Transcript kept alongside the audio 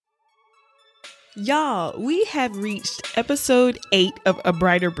Y'all, we have reached episode 8 of A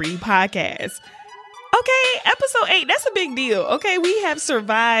Brighter Breed podcast. Okay, episode 8, that's a big deal. Okay, we have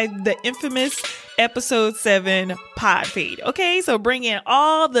survived the infamous episode 7 pod fade. Okay, so bring in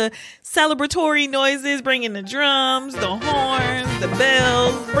all the celebratory noises, bring in the drums, the horns, the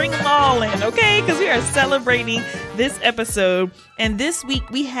bells, bring them all in, okay? Because we are celebrating this episode. And this week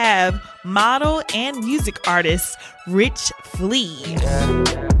we have model and music artist Rich Flea.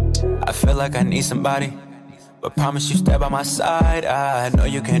 I feel like I need somebody, but promise you stay by my side. I know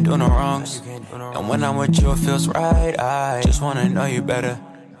you can't do no wrongs, and when I'm with you it feels right. I just wanna know you better,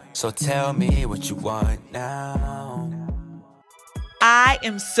 so tell me what you want now. I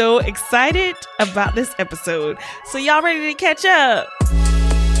am so excited about this episode. So y'all ready to catch up?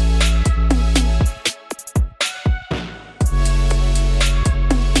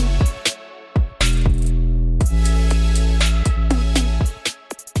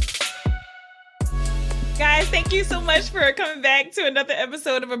 Guys, thank you so much for coming back to another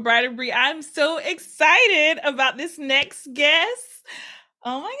episode of A Brighter Breed. I'm so excited about this next guest.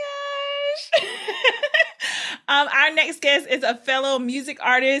 Oh my gosh. Our next guest is a fellow music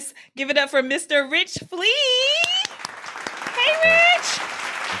artist. Give it up for Mr. Rich Flea. Hey, Rich.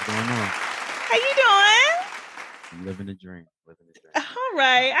 What's going on? How you doing? I'm living the dream. All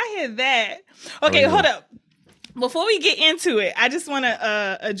right. I hear that. Okay, hold up. Before we get into it, I just want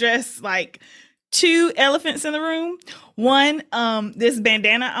to address like two elephants in the room. One, this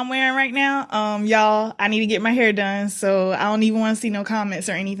bandana I'm wearing right now. Y'all, I need to get my hair done, so I don't even want to see no comments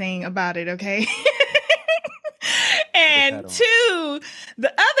or anything about it, okay? And two,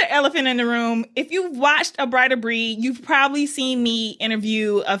 the other elephant in the room, if you've watched A Brighter Breed, you've probably seen me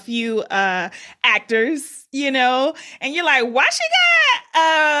interview a few actors, you know, and you're like, why she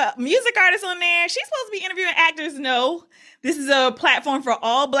got music artists on there? She's supposed to be interviewing actors. No. This is a platform for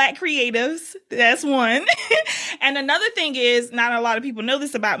all Black creatives. That's one. And another thing is, not a lot of people know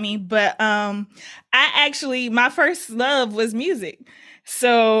this about me, but my first love was music.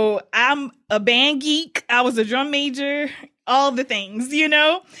 So I'm a band geek. I was a drum major, all the things, you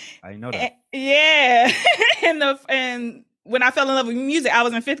know? I know that. Yeah. and when I fell in love with music, I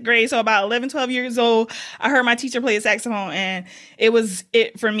was in 5th grade. So about 11, 12 years old, I heard my teacher play a saxophone, and it was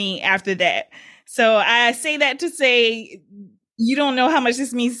it for me after that. So I say that to say, you don't know how much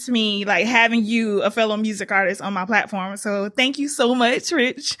this means to me, like having you, a fellow music artist, on my platform. So thank you so much,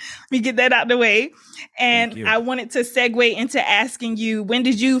 Rich. Let me get that out the way. And I wanted to segue into asking you, when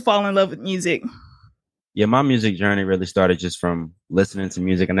did you fall in love with music? Yeah, my music journey really started just from listening to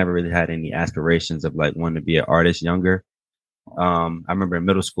music. I never really had any aspirations of like wanting to be an artist younger. I remember in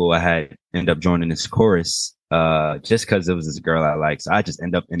middle school, I ended up joining this chorus just because it was this girl I liked. So I just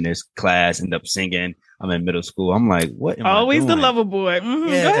end up in this class, end up singing. I'm in middle school. I'm like, what am always I doing? The lover boy. Mm-hmm.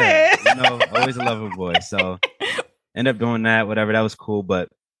 Yeah, go ahead. Always a lover boy. So end up doing that, whatever. That was cool. But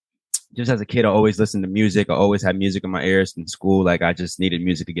just as a kid, I always listened to music. I always had music in my ears in school. Like I just needed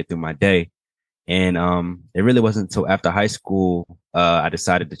music to get through my day. And it really wasn't until after high school I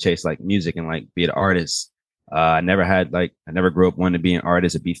decided to chase like music and like be an artist. I never grew up wanting to be an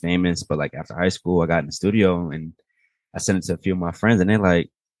artist or be famous, but like after high school, I got in the studio and I sent it to a few of my friends, and they're like,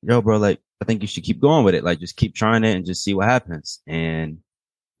 yo, bro, like, I think you should keep going with it. Like, just keep trying it and just see what happens. And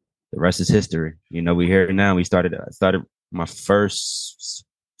the rest is history. You know, we're here now. I started my first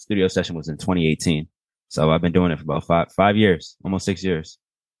studio session was in 2018. So I've been doing it for about 5 years, almost 6 years.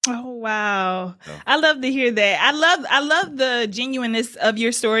 Oh, wow. So. I love to hear that. I love the genuineness of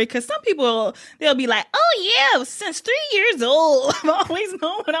your story, because some people, they'll be like, oh, yeah, since 3 years old, I've always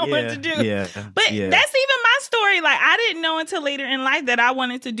known what I wanted to do. Yeah, but that's even my story. Like, I didn't know until later in life that I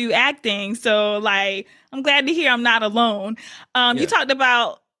wanted to do acting. So, like, I'm glad to hear I'm not alone. You talked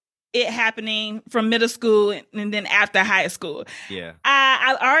about it happening from middle school and then after high school. Yeah.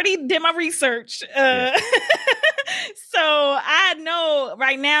 I already did my research. So I know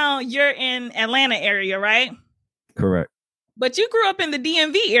right now you're in Atlanta area, right? Correct. But you grew up in the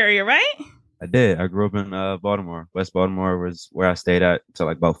DMV area, right? I did. I grew up in Baltimore. West Baltimore was where I stayed at until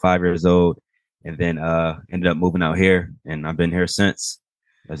like about 5 years old. And then ended up moving out here. And I've been here since.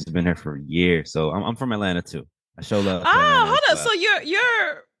 I've just been here for years. So I'm from Atlanta too. I show love. Oh, hold up. So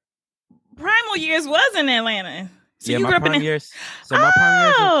your primal years was in Atlanta. So my prime years. So my prime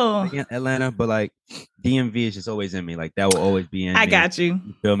years was in Atlanta, but like DMV is just always in me. Like that will always be in me. I got you.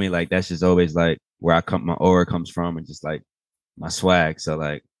 You feel me? Like that's just always like where my aura comes from, and just like my swag. So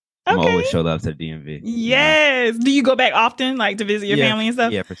like I'm always show love to the DMV. Yes. You know? Do you go back often, like to visit your family and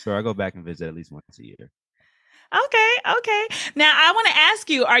stuff? Yeah, for sure. I go back and visit at least once a year. Okay. Now I want to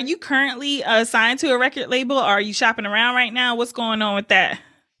ask you: are you currently signed to a record label? Or are you shopping around right now? What's going on with that?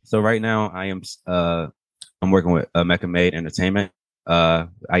 So right now I'm working with Mecca Made Entertainment. I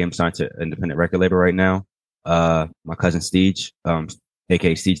am signed to independent record label right now. My cousin Steege,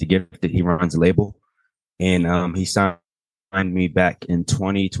 aka Steege the Gifted, he runs a label, and he signed me back in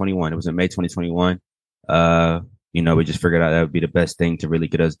 2021. It was in May 2021. We just figured out that would be the best thing to really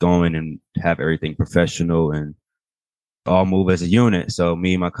get us going and have everything professional and all move as a unit. So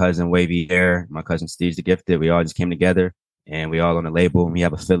me, my cousin Wavy Air, my cousin Steve's the Gifted, we all just came together and we all on the label and we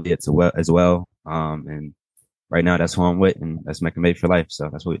have affiliates as well. And right now that's who I'm with and that's Mecca Made for life. So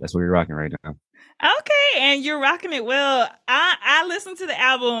that's what we're rocking right now. Okay, and you're rocking it well. I listened to the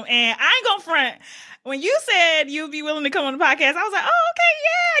album and I ain't gonna front. When you said you'd be willing to come on the podcast, I was like, oh, okay,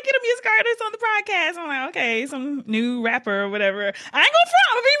 yeah, get a music artist on the podcast. I'm like, okay, some new rapper or whatever. I ain't gonna front,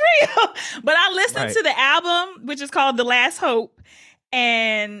 I'm gonna be real. But I listened to the album, which is called The Last Hope,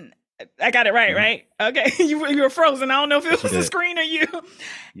 and I got it right? Okay, you were frozen. I don't know if it was the screen or you.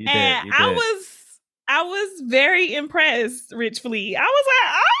 You did. I was very impressed, Rich Flea. I was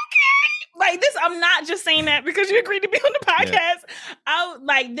like, okay, like this. I'm not just saying that because you agreed to be on the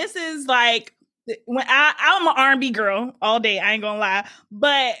podcast. This is like when I'm an R&B girl all day. I ain't gonna lie,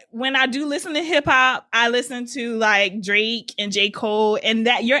 but when I do listen to hip hop, I listen to like Drake and J. Cole, and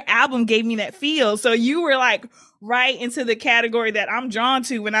that your album gave me that feel. So you were like right into the category that I'm drawn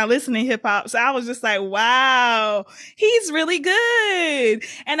to when I listen to hip hop. So I was just like, wow, he's really good.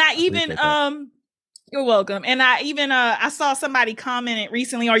 And I even you're welcome. And I even I saw somebody commented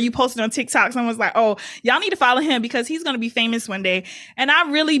recently, or you posted on TikTok, someone was like, oh, y'all need to follow him because he's going to be famous one day. And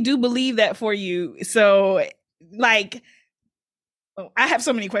I really do believe that for you. So like, I have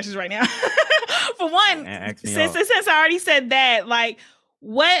so many questions right now. For one, since I already said that, like,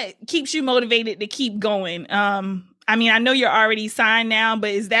 what keeps you motivated to keep going? I mean, I know you're already signed now,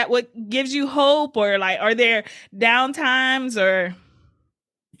 but is that what gives you hope, or like, are there down times or?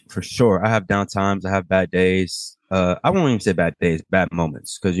 For sure. I have down times. I have bad days. I won't even say bad days, bad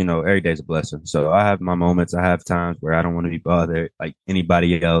moments, because, every day is a blessing. So I have my moments. I have times where I don't want to be bothered like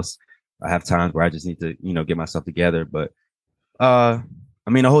anybody else. I have times where I just need to, get myself together. But, I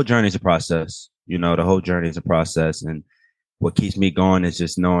mean, the whole journey is a process. The whole journey is a process. And what keeps me going is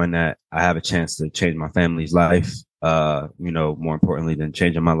just knowing that I have a chance to change my family's life, more importantly than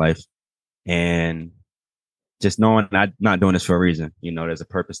changing my life. And just knowing I'm not doing this for a reason. There's a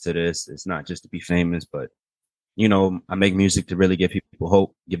purpose to this. It's not just to be famous, but, I make music to really give people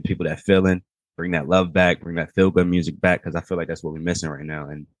hope, give people that feeling, bring that love back, bring that feel good music back. Cause I feel like that's what we're missing right now.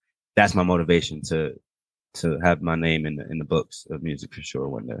 And that's my motivation to have my name in the books of music for sure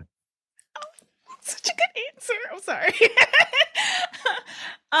one day. Oh, such a good answer. I'm sorry.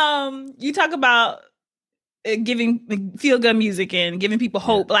 You talk about giving feel good music and giving people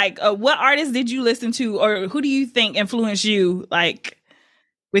hope. Yeah. Like, what artists did you listen to, or who do you think influenced you, like,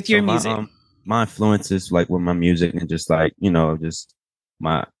 with your music? My influences, like, with my music and just like, just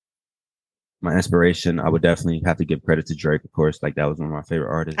my inspiration, I would definitely have to give credit to Drake, of course. Like, that was one of my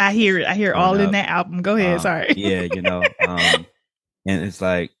favorite artists. I hear it. I hear all in that album. Go ahead. Sorry. Yeah, and it's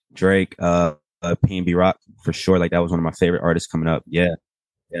like Drake, PNB Rock for sure. Like, that was one of my favorite artists coming up. Yeah.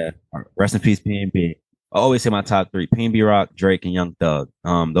 Rest in peace, PNB. I always say my top three: PNB Rock, Drake, and Young Thug.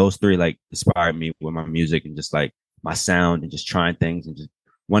 Those three like inspired me with my music and just like my sound and just trying things and just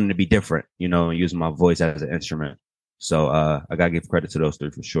wanting to be different, and using my voice as an instrument. So I gotta give credit to those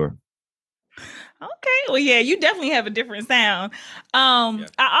three for sure. Okay, well, yeah, you definitely have a different sound. I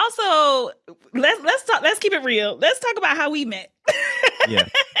also let's keep it real. Let's talk about how we met. Yeah,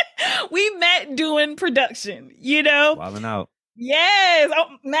 we met doing production. Wilding out. Yes. Oh,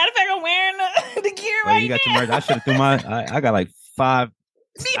 matter of fact, I'm wearing the gear right now. You got your merch. I should have threw I got like 5.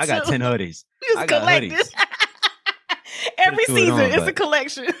 I got 10 hoodies. I got hoodies. Every season it's a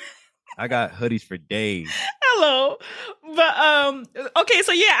collection. I got hoodies for days. Hello. But okay,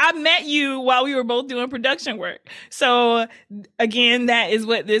 so yeah, I met you while we were both doing production work. So again, that is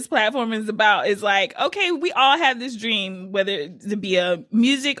what this platform is about. Is like, okay, we all have this dream, whether to be a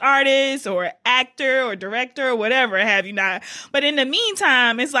music artist or actor or director or whatever have you not. But in the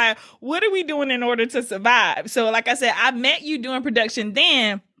meantime, it's like, what are we doing in order to survive? So like I said, I met you doing production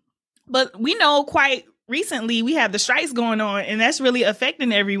then, but we know quite recently we have the strikes going on and that's really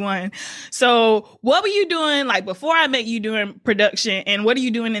affecting everyone. So what were you doing like before I met you doing production, and what are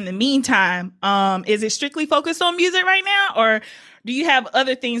you doing in the meantime? Is it strictly focused on music right now, or do you have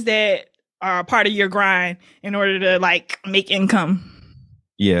other things that are a part of your grind in order to like make income?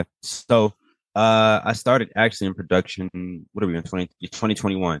 Yeah. So I started actually in production, what are we in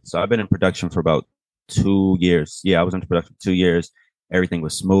 2021. So I've been in production for about 2 years. Yeah, I was in production for 2 years. Everything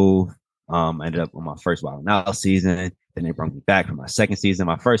was smooth. I ended up on my first Wild 'N Out season. Then they brought me back for my second season.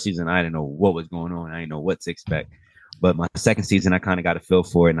 My first season, I didn't know what was going on. I didn't know what to expect. But my second season, I kind of got a feel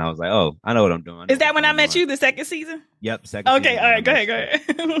for it, and I was like, "Oh, I know what I'm doing." Is that when I met you? The second season? Yep. Second. Okay. Season All right. Go ahead. Go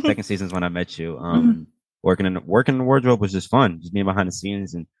ahead. Second season is when I met you. Working in the wardrobe was just fun, just being behind the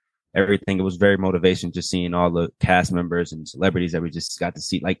scenes and everything. It was very motivation, just seeing all the cast members and celebrities that we just got to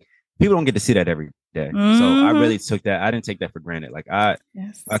see. Like people don't get to see that every day, so I really took that. I didn't take that for granted. Like I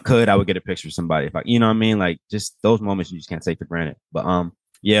would get a picture of somebody if I, you know what I mean? Like just those moments you just can't take for granted. But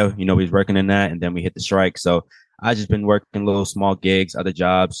yeah, we was working in that, and then we hit the strike, so. I just been working little small gigs, other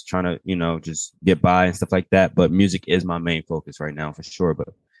jobs, trying to, just get by and stuff like that. But music is my main focus right now for sure. But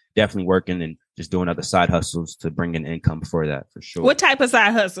definitely working and just doing other side hustles to bring in income for that for sure. What type of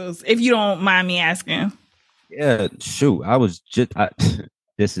side hustles, if you don't mind me asking? Yeah, shoot.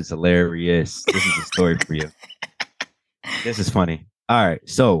 This is hilarious. This is a story for you. This is funny. All right.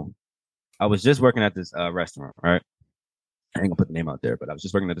 So I was just working at this restaurant, right? I ain't gonna put the name out there, but I was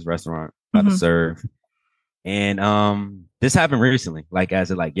just working at this restaurant about to serve. And this happened recently, like as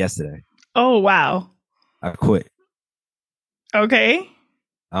of like yesterday. Oh wow. I quit. Okay.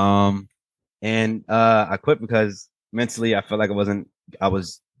 And I quit because mentally I felt like I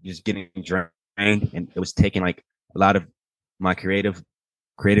was just getting drained, and it was taking like a lot of my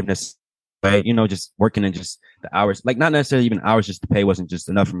creativeness away, just working in just the hours, like not necessarily even hours, just the pay wasn't just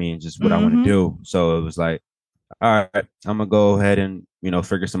enough for me and just what I want to do. So it was like, all right, I'm gonna go ahead and,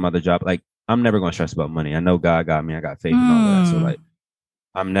 figure some other job. Like I'm never gonna stress about money. I know God got me. I got faith and all that. So like,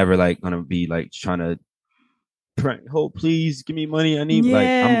 I'm never like gonna be like trying to pray, please give me money. I need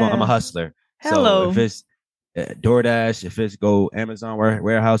I'm a hustler. Hello. So if it's DoorDash, if it's go Amazon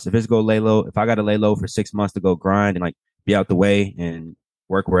warehouse, if it's go lay low, if I gotta lay low for 6 months to go grind and like be out the way and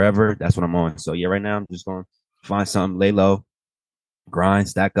work wherever, that's what I'm on. So yeah, right now I'm just gonna find something, lay low, grind,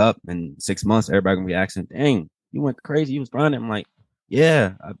 stack up, and 6 months everybody gonna be asking, dang, you went crazy, you was grinding. I'm like,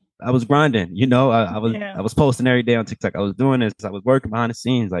 yeah, I was grinding, I was posting every day on TikTok. I was doing this. I was working behind the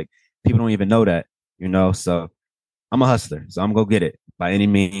scenes. Like people don't even know that, so I'm a hustler. So I'm gonna go get it by any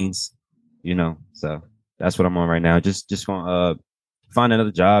means, so that's what I'm on right now. Just gonna find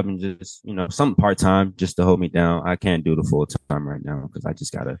another job and just, something part-time just to hold me down. I can't do the full time right now because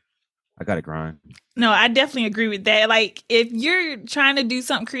I gotta grind. No, I definitely agree with that. Like if you're trying to do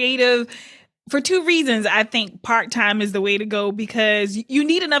something creative, for two reasons, I think part-time is the way to go because you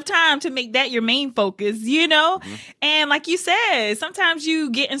need enough time to make that your main focus, And like you said, sometimes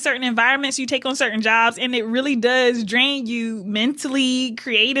you get in certain environments, you take on certain jobs, and it really does drain you mentally,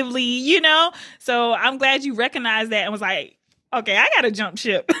 creatively, So I'm glad you recognized that and was like, okay, I got to jump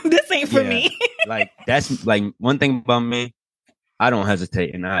ship. This ain't for me. Like that's like one thing about me. I don't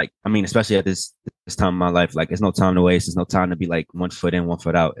hesitate. And I mean, especially at this time in my life, like it's no time to waste. There's no time to be like 1 foot in, 1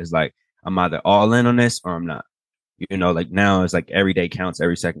 foot out. It's like, I'm either all in on this or I'm not, like now it's like every day counts.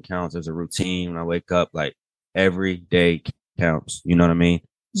 Every second counts. There's a routine when I wake up, like every day counts. You know what I mean?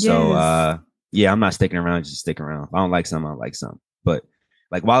 Yes. So, yeah, I'm not sticking around, just stick around. If I don't like something, I don't like something. But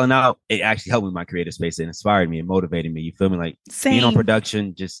like Wild 'N Out, it actually helped me in my creative space. It inspired me and motivated me. You feel me? Like being on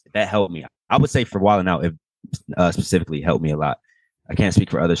production, just that helped me. I would say for Wild 'N Out, it specifically helped me a lot. I can't speak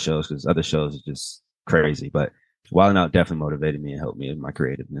for other shows because other shows are just crazy, but Wild 'N Out definitely motivated me and helped me in my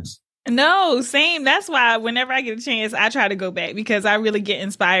creativeness. No, same. That's why whenever I get a chance, I try to go back because I really get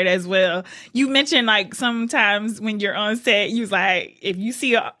inspired as well. You mentioned like sometimes when you're on set, you was like, if you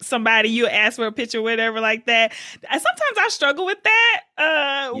see somebody, you ask for a picture, whatever like that. Sometimes I struggle with that.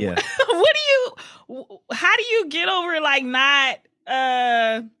 Yeah. How do you get over like not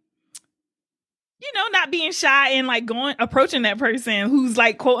being shy and like approaching that person who's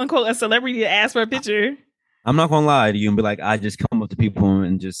like quote unquote a celebrity to ask for a picture? I'm not gonna lie to you and be like, I just come up to people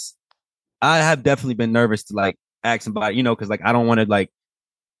and just, I have definitely been nervous to like ask somebody, because like I don't want to like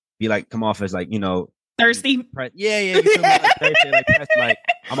be like come off as like thirsty. Yeah. You feel me? Like, thirsty, like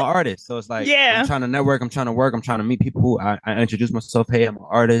I'm an artist, so it's like I'm trying to network, I'm trying to work, I'm trying to meet people. I introduce myself. Hey, I'm an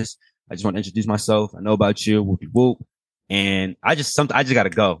artist. I just want to introduce myself. I know about you. Whoop whoop. And I just gotta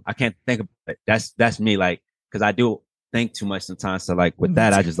go. I can't think of it. That's me, like because I do think too much sometimes. So like with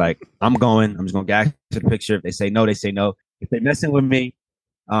that, I just like I'm just gonna get to the picture. If they say no, they say no. If they're messing with me,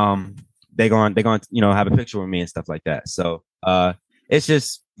 they going have a picture with me and stuff like that. So it's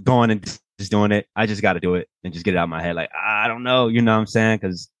just going and just doing it. I just got to do it and just get it out of my head. Like I don't know, you know what I'm saying?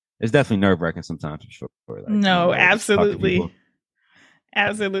 Because it's definitely nerve wracking sometimes for sure. Like, no, absolutely.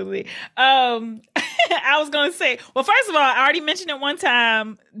 Absolutely. I was going to say, well, first of all, I already mentioned it one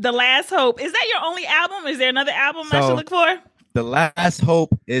time. The Last Hope. Is that your only album? Is there another album I should look for? The Last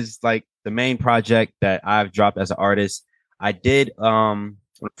Hope is like the main project that I've dropped as an artist. I did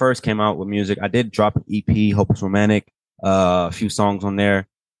when I first came out with music, I did drop an EP, Hopeless Romantic, a few songs on there.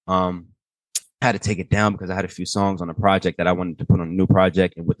 I had to take it down because I had a few songs on a project that I wanted to put on a new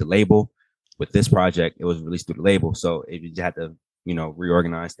project, and with the label, with this project, it was released through the label, so it just had to,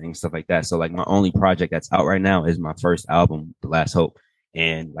 reorganize things, stuff like that. So like my only project that's out right now is my first album, The Last Hope,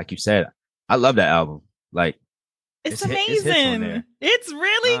 and like you said, I love that album. Like it's amazing. It's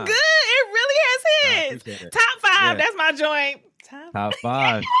really good. It really has hits. Top 5. That's my joint. Top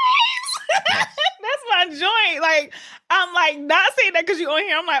 5. That's my joint. Like, I'm like not saying that because you're on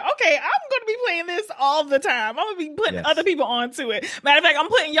here. I'm like, okay, I'm going to be playing this all the time. I'm going to be putting other people onto it. Matter of fact, I'm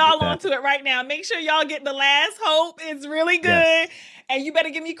putting y'all onto it right now. Make sure y'all get The Last Hope. It's really good. Yes. And you better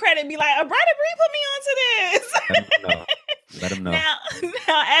give me credit and be like, Brighter Bree put me onto this. Let them know. Now,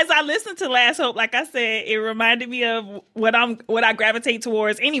 as I listened to Last Hope, like I said, it reminded me of what I gravitate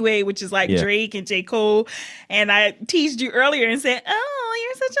towards anyway, which is like Drake and J. Cole. And I teased you earlier and said, oh,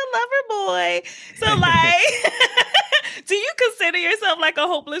 you're such a lover boy. So like, do you consider yourself like a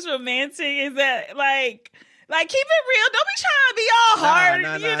hopeless romantic? Is that like keep it real. Don't be trying to be all hard.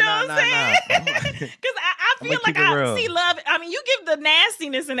 You know what I'm saying? Because I feel like I see love. I mean, you give the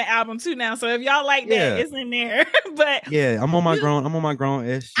nastiness in the album too now. So if y'all like that, it's in there. But I'm on my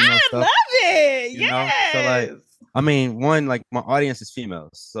grown-ish. I love it. Yes. So like, I mean, one, like my audience is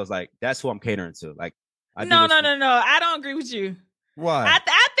females, so it's like that's who I'm catering to. Like, no. I don't agree with you. Why?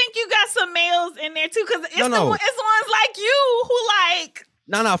 I think you got some males in there too, because it's the ones like you who like.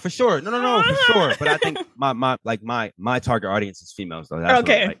 No, for sure. No, for sure. But I think my target audience is females though. That's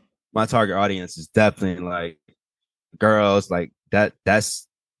okay. Like, my target audience is definitely like girls like that.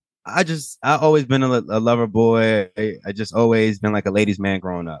 I always been a lover boy. I just always been like a ladies' man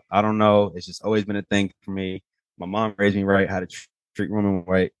growing up. I don't know. It's just always been a thing for me. My mom raised me right, how to treat women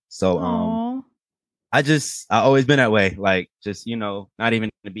right. So I always been that way. Like, just, not even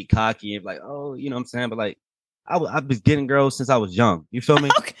to be cocky and like, oh, you know what I'm saying? But like, I've been getting girls since I was young. You feel me?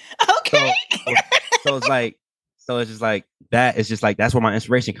 Okay. So it's just like that. It's just like, that's where my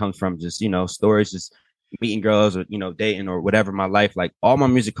inspiration comes from. Just, stories, just meeting girls or, dating or whatever. My life, like all my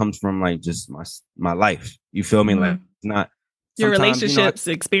music comes from like just my life. You feel me? Like, it's not your relationships,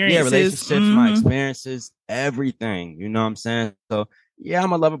 experiences. Yeah, relationships, my experiences, everything. You know what I'm saying? So yeah,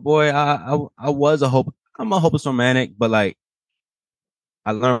 I'm a lover boy. I'm a hopeless romantic, but like,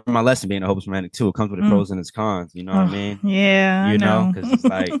 I learned my lesson being a hopeless romantic too. It comes with the pros and its cons. You know what I mean? Yeah, you know, because it's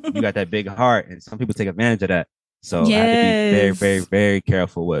like you got that big heart, and some people take advantage of that. So I have to be very, very, very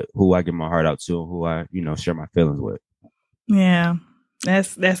careful with who I give my heart out to, and who I, share my feelings with. Yeah,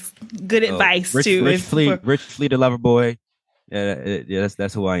 that's good advice too. Rich Fleet, the lover boy. Yeah,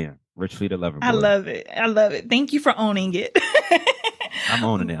 that's who I am. Rich Fleet, the lover boy. I love it. Thank you for owning it. I'm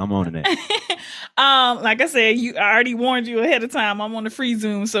owning it. Like I said, I already warned you ahead of time. I'm on the free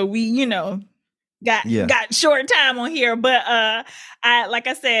Zoom, so we, got short time on here. But like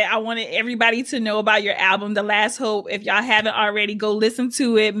I said, I wanted everybody to know about your album, The Last Hope. If y'all haven't already, go listen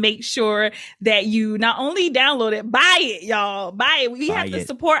to it. Make sure that you not only download it, buy it, y'all. Buy it. We have to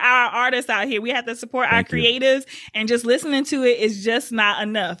support our artists out here. We have to support our creatives, and just listening to it is just not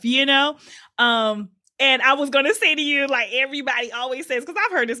enough, And I was gonna say to you, like everybody always says, because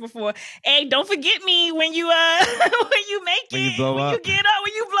I've heard this before. Hey, don't forget me when you when you make it, you blow up. You get up,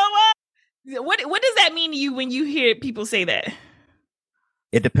 when you blow up. What does that mean to you when you hear people say that?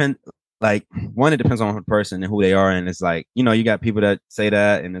 It depends. Like, one, it depends on the person and who they are, and it's like, you got people that say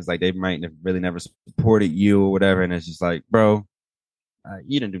that, and it's like they might really never supported you or whatever, and it's just like, bro,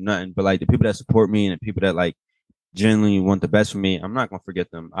 you didn't do nothing. But like the people that support me and the people that like genuinely want the best for me, I'm not gonna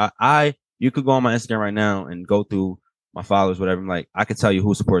forget them. You could go on my Instagram right now and go through my followers, whatever. Like, I could tell you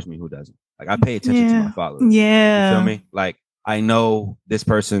who supports me, who doesn't. Like, I pay attention to my followers. Yeah. You feel me? Like, I know this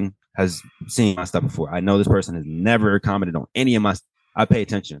person has seen my stuff before. I know this person has never commented on any of my stuff. I pay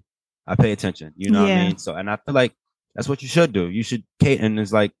attention. You know what I mean? So, and I feel like that's what you should do. You should cater. And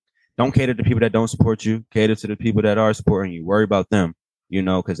it's like, don't cater to people that don't support you. Cater to the people that are supporting you. Worry about them,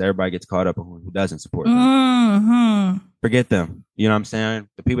 because everybody gets caught up on who doesn't support them. Mm-hmm. Forget them. You know what I'm saying?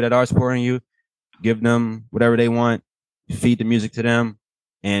 The people that are supporting you, give them whatever they want, feed the music to them,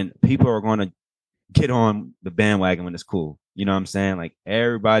 and people are going to get on the bandwagon when it's cool. You know what I'm saying? Like,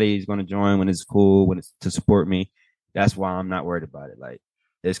 everybody's going to join when it's cool, when it's to support me. That's why I'm not worried about it. Like,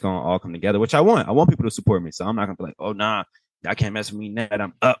 it's going to all come together, which I want. I want people to support me. So I'm not going to be like, oh, nah, I can't mess with me now that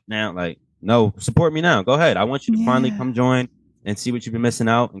I'm up now. Like, no, support me now. Go ahead. I want you to finally come join and see what you've been missing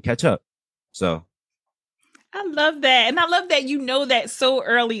out and catch up. So I love that. And I love that that so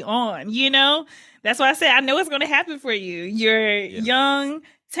early on, That's why I said I know it's going to happen for you. You're young,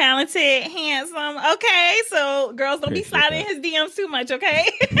 talented, handsome. Okay, so girls, don't be sliding in his DMs too much, okay?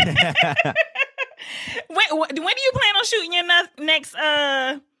 when do you plan on shooting your next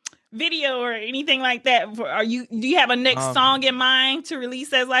video or anything like that? Do you have a next song in mind to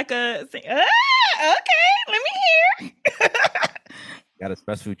release as like a okay, let me hear. Got a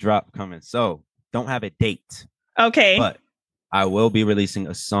special drop coming, so don't have a date. Okay, but I will be releasing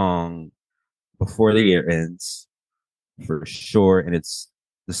a song before the year ends for sure, and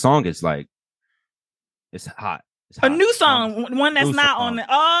the song is like it's hot. A new song, one that's not on the.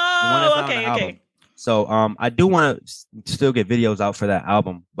 Oh, okay. So I do want to still get videos out for that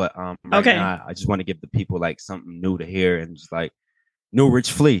album, but right now I just want to give the people like something new to hear, and just like new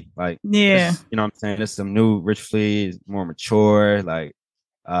Rich Flea, like you know what I'm saying. There's some new Rich Flea, more mature, like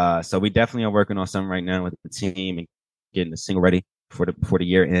so we definitely are working on something right now with the team and getting the single ready before the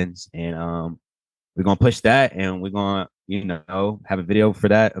year ends, and we're gonna push that, and we're gonna have a video for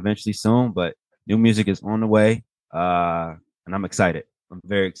that eventually soon. But new music is on the way, and I'm excited. I'm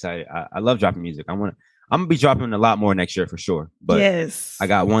very excited. I love dropping music. I'm gonna be dropping a lot more next year for sure. But yes, I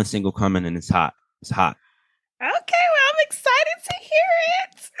got one single coming, and it's hot. It's hot. Okay, well, I'm excited to hear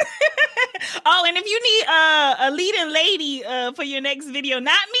it. Oh, and if you need a leading lady for your next video,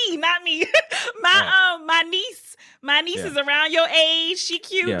 not me. My niece. My niece is around your age. She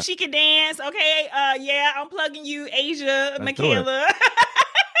cute. Yeah. She can dance. Okay. I'm plugging you, Asia, Michaela.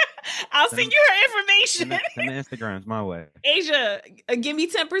 I'll send you her information. Send the Instagrams my way. Asia, give me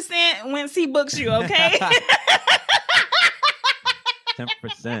 10% once he books you, okay?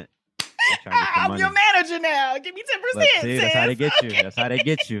 10%. I'm your manager now. Give me 10%. See, that's how they get you. That's how they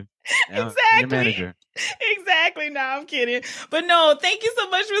get you. Exactly. Your manager. Exactly. No, I'm kidding. But no, thank you so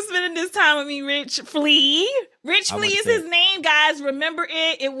much for spending this time with me, Rich Flea. Rich Flea is his name, guys. Remember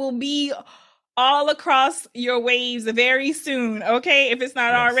it. It will be all across your waves very soon, okay? If it's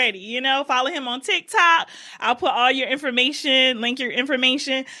not already, follow him on TikTok. I'll put all your information, link your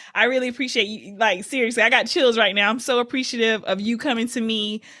information. I really appreciate you. Like, seriously, I got chills right now. I'm so appreciative of you coming to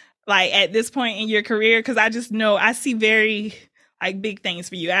me, like, at this point in your career, because I just know I see very big things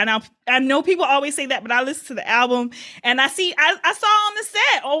for you. And I know people always say that, but I listened to the album and I saw on the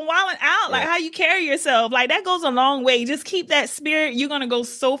set on Wild 'N Out, like how you carry yourself. Like that goes a long way. Just keep that spirit. You're going to go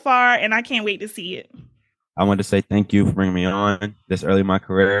so far, and I can't wait to see it. I want to say thank you for bringing me on this early in my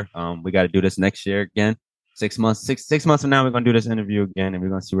career. We got to do this next year again. 6 months from now, we're going to do this interview again, and we're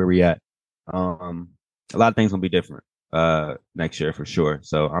going to see where we at. A lot of things will be different next year for sure.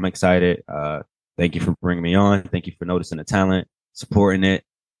 So I'm excited. Thank you for bringing me on. Thank you for noticing the talent, supporting it.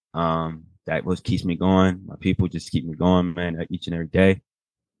 That keeps me going. My people just keep me going, man, each and every day.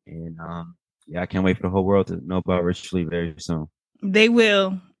 And I can't wait for the whole world to know about Rich Flea very soon. They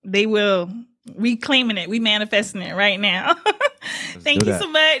will. We claiming it. We manifesting it right now. Thank you so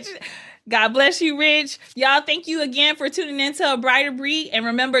much. God bless you, Rich. Y'all, thank you again for tuning in to A Brighter Breed. And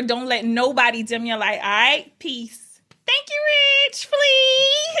remember, don't let nobody dim your light. All right? Peace. Thank you, Rich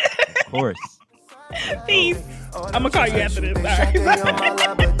Flea. Of course. Peace. I'm gonna call you after this. All right.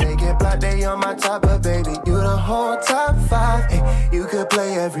 They on my top, but baby, you the whole top 5. Ay, you could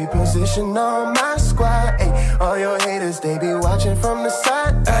play every position on my squad. Ay, all your haters, they be watching from the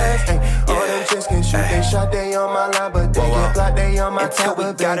side. Ay, all them chicks can shoot, they shot, they on my line, but they get blocked, they on my top,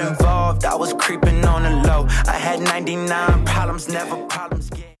 but baby. Got involved, I was creeping on the low. I had 99 problems, never problems.